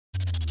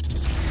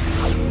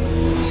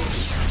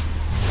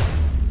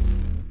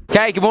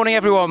Okay, good morning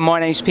everyone.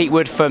 My name's Pete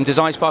Wood from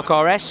DesignSpark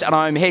RS, and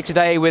I'm here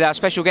today with our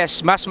special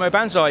guest Massimo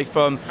Banzi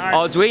from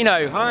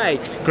Arduino. Hi.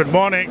 Good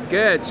morning.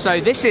 Good. So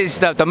this is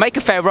the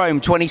Maker Faire Rome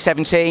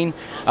 2017.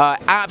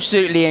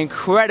 Absolutely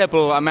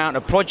incredible amount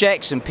of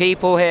projects and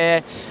people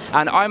here,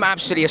 and I'm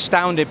absolutely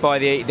astounded by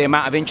the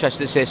amount of interest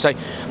that's here. So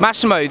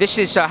Massimo, this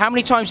is how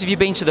many times have you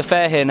been to the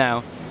fair here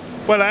now?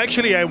 Well,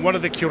 actually, I'm one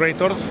of the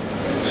curators.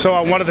 So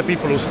I'm one of the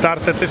people who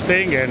started this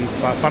thing and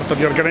part of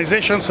the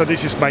organization. So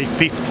this is my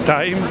 5th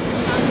time.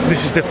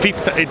 This is the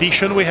 5th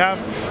edition we have.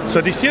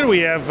 So this year we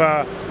have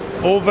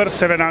over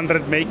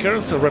 700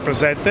 makers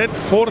represented,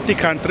 40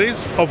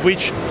 countries, of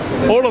which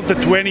all of the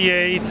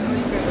 28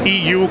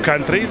 EU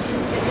countries,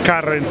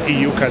 current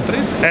EU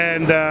countries.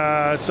 And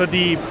so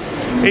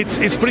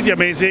it's pretty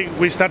amazing.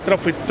 We started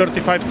off with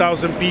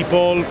 35,000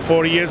 people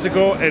 4 years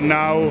ago, and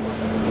now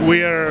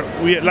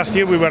last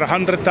year we were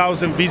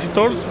 100,000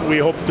 visitors. We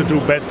hope to do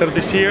better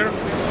this year.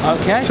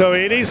 Okay. So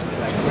it is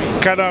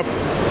kind of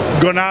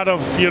gone out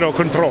of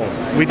control.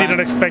 We didn't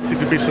expect it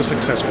to be so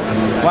successful.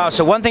 Wow,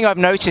 so one thing I've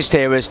noticed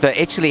here is that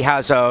Italy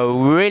has a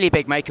really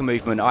big maker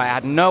movement. I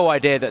had no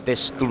idea that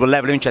this level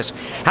of interest.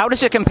 How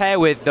does it compare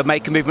with the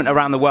maker movement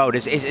around the world?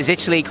 Is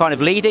Italy kind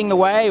of leading the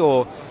way,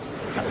 or?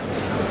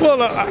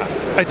 Well,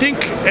 I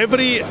think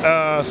every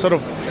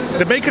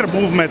the maker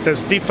movement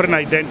has different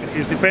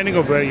identities depending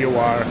on where you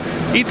are.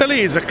 Italy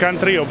is a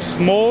country of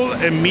small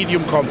and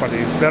medium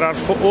companies. There are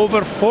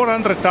over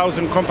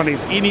 400,000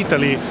 companies in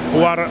Italy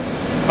who are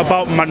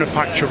about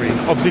manufacturing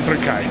of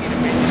different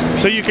kind.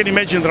 So you can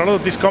imagine that a lot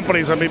of these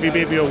companies are maybe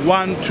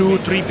 1, 2,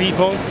 3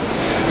 people.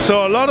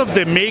 So a lot of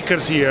the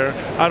makers here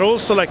are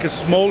also like a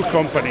small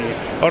company,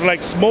 or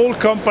like small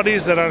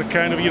companies that are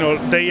kind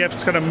of, they have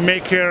kind of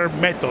maker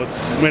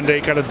methods when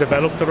they kind of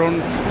develop their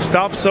own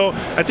stuff. So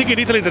I think in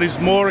Italy there is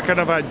more kind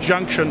of a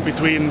junction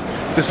between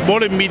the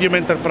small and medium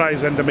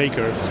enterprise and the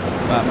makers.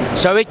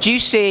 So do you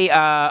see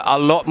a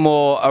lot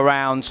more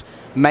around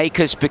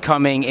makers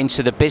becoming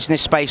into the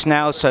business space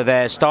now? So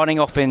they're starting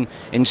off in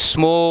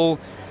small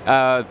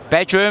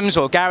bedrooms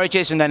or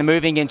garages and then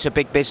moving into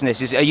big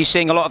businesses. Are you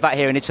seeing a lot of that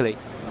here in Italy?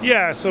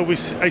 Yeah, so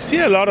I see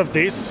a lot of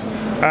this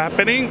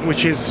happening,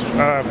 which is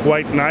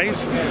quite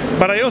nice.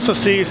 But I also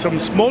see some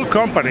small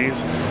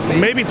companies who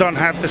maybe don't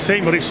have the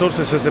same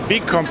resources as a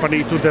big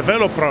company to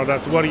develop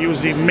product who are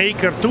using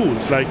maker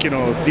tools, like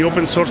the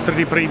open source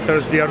 3D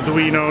printers, the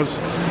Arduinos,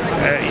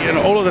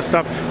 all of the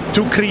stuff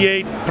to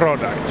create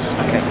products.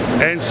 Okay.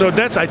 And so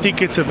I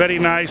think it's a very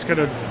nice kind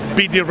of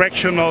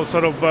bidirectional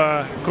sort of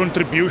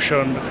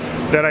contribution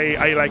that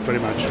I like very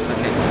much.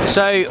 Okay.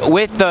 So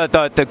with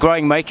the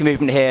growing maker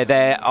movement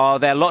here, are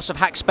there lots of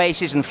hack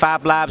spaces and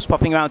Fablabs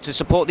popping around to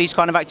support these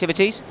kind of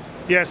activities?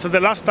 Yeah, so the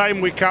last time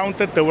we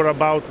counted, there were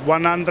about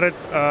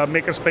 100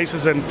 maker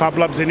spaces and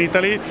Fablabs in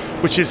Italy,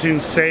 which is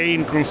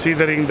insane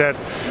considering that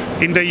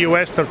in the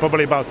US there are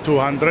probably about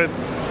 200.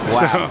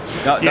 Wow,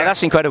 so,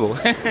 that's incredible.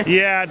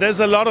 Yeah,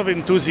 there's a lot of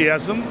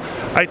enthusiasm.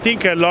 I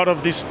think a lot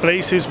of these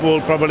places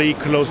will probably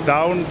close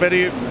down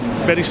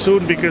very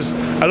soon, because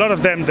a lot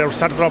of them, they're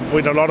started up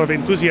with a lot of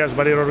enthusiasm,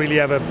 but they don't really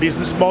have a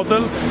business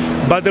model.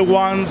 But the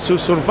ones who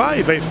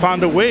survive, they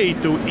found a way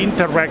to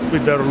interact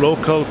with their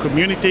local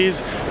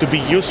communities, to be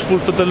useful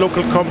to the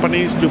local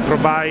companies, to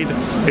provide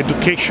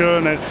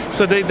education. And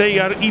so they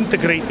are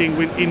integrating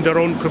in their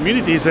own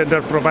communities, and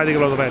they're providing a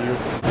lot of value.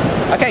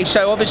 Okay,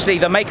 so obviously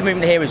the maker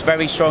movement here is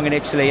very strong in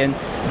Italy, and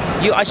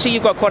I see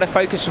you've got quite a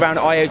focus around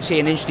IoT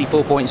and Industry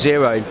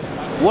 4.0.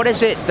 What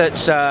is it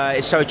that's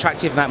is so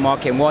attractive in that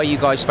market, and why are you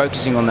guys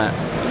focusing on that?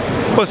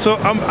 Well, so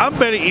I'm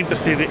very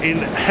interested in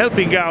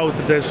helping out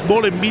the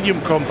small and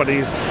medium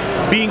companies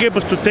being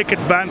able to take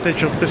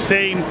advantage of the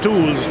same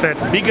tools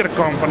that bigger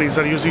companies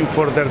are using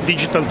for their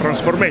digital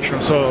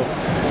transformation. So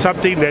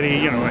something that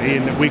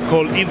we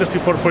call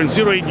Industry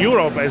 4.0 in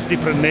Europe, has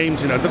different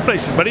names in other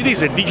places, but it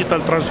is a digital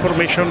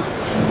transformation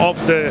of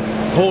the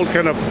whole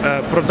kind of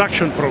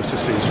production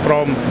processes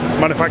from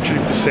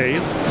manufacturing to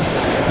sales.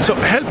 So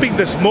helping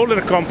the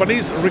smaller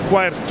companies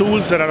requires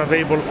tools that are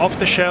available off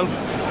the shelf,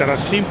 that are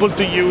simple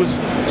to use,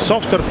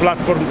 software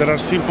platforms that are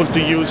simple to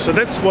use. So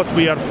that's what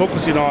we are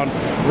focusing on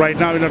right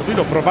now in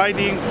Arduino,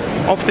 providing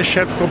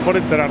off-the-shelf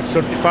components that are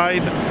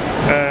certified.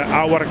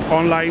 Our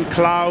online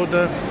cloud,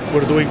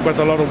 we're doing quite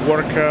a lot of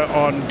work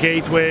on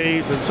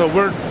gateways, and so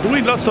we're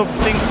doing lots of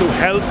things to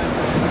help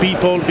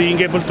people being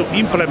able to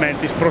implement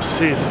these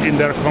processes in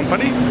their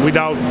company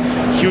without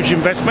huge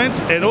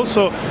investments, and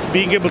also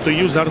being able to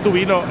use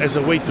Arduino as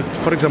a way to,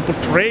 for example,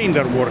 train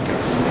their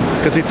workers,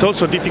 because it's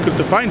also difficult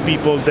to find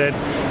people that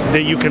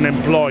you can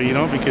employ,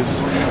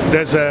 because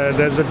there's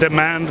a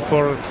demand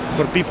for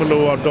people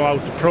who know how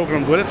to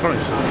program with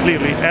electronics.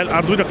 Clearly,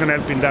 Arduino can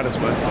help in that as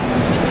well.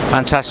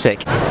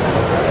 Fantastic.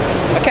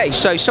 Okay,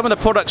 so some of the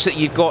products that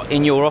you've got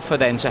in your offer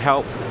then to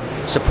help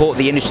support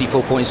the Industry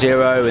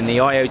 4.0 and the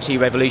IoT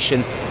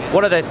revolution,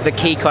 what are the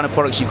key kind of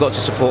products you've got to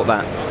support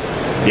that?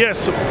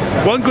 Yes,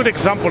 one good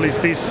example is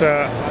this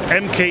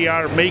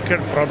MKR Maker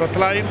product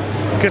line,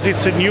 because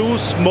it's a new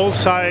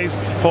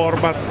small-sized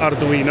format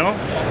Arduino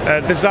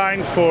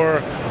designed for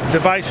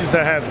devices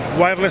that have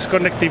wireless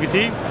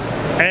connectivity,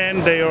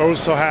 and they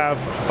also have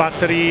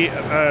battery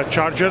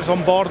chargers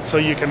on board, so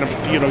you can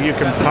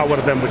power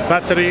them with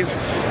batteries.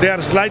 They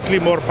are slightly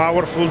more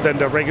powerful than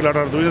the regular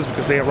Arduinos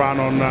because they run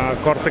on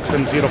Cortex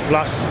M0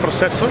 Plus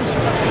processors,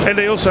 and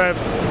they also have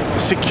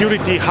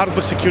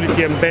hardware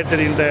security embedded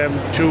in them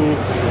to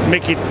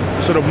make it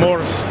sort of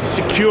more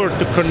secure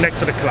to connect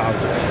to the cloud.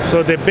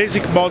 So the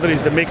basic model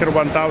is the Maker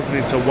 1000.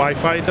 It's a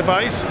Wi-Fi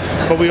device,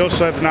 but we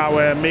also have now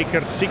a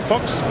Maker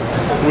Sigfox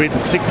with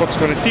Sigfox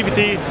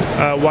connectivity,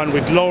 one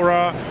with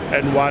LoRa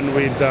and one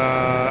with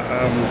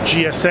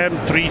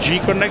GSM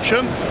 3G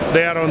connection.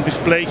 They are on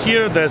display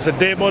here. There's a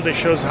demo that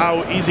shows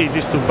how easy it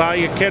is to buy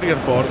a carrier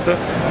board,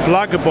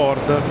 plug a board,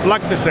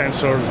 plug the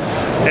sensors,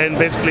 and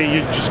basically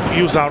you just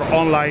use our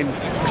online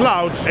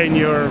cloud and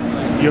your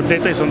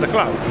data is on the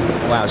cloud.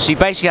 Wow, so you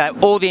basically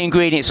have all the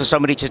ingredients for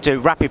somebody to do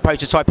rapid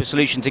prototype a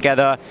solution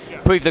together,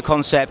 prove the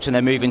concept, and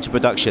then move into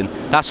production.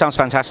 That sounds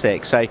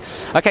fantastic. So,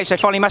 okay, so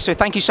finally, Massimo,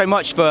 thank you so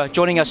much for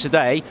joining us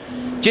today.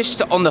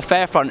 Just on the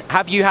fair front,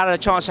 have you had a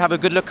chance to have a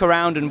good look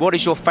around, and what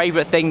is your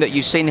favorite thing that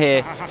you've seen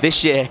here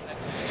this year?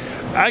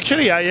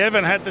 Actually, I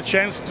haven't had the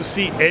chance to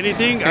see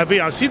anything. I mean,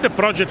 I see the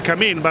project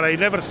come in, but I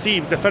never see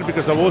the fair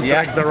because I was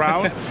dragged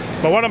around.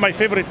 But one of my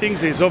favorite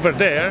things is over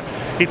there.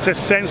 It's a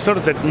sensor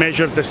that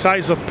measures the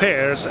size of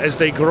pears as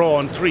they grow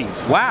on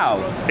trees.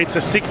 Wow! It's a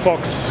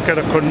Sigfox kind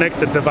of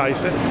connected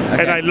device,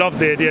 and I love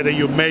the idea that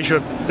you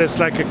measure. There's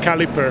like a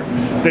caliper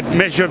that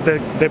measures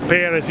the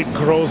pear as it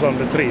grows on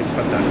the tree. It's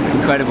fantastic.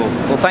 Incredible.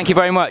 Well, thank you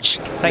very much.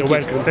 You're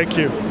welcome. Thank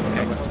you.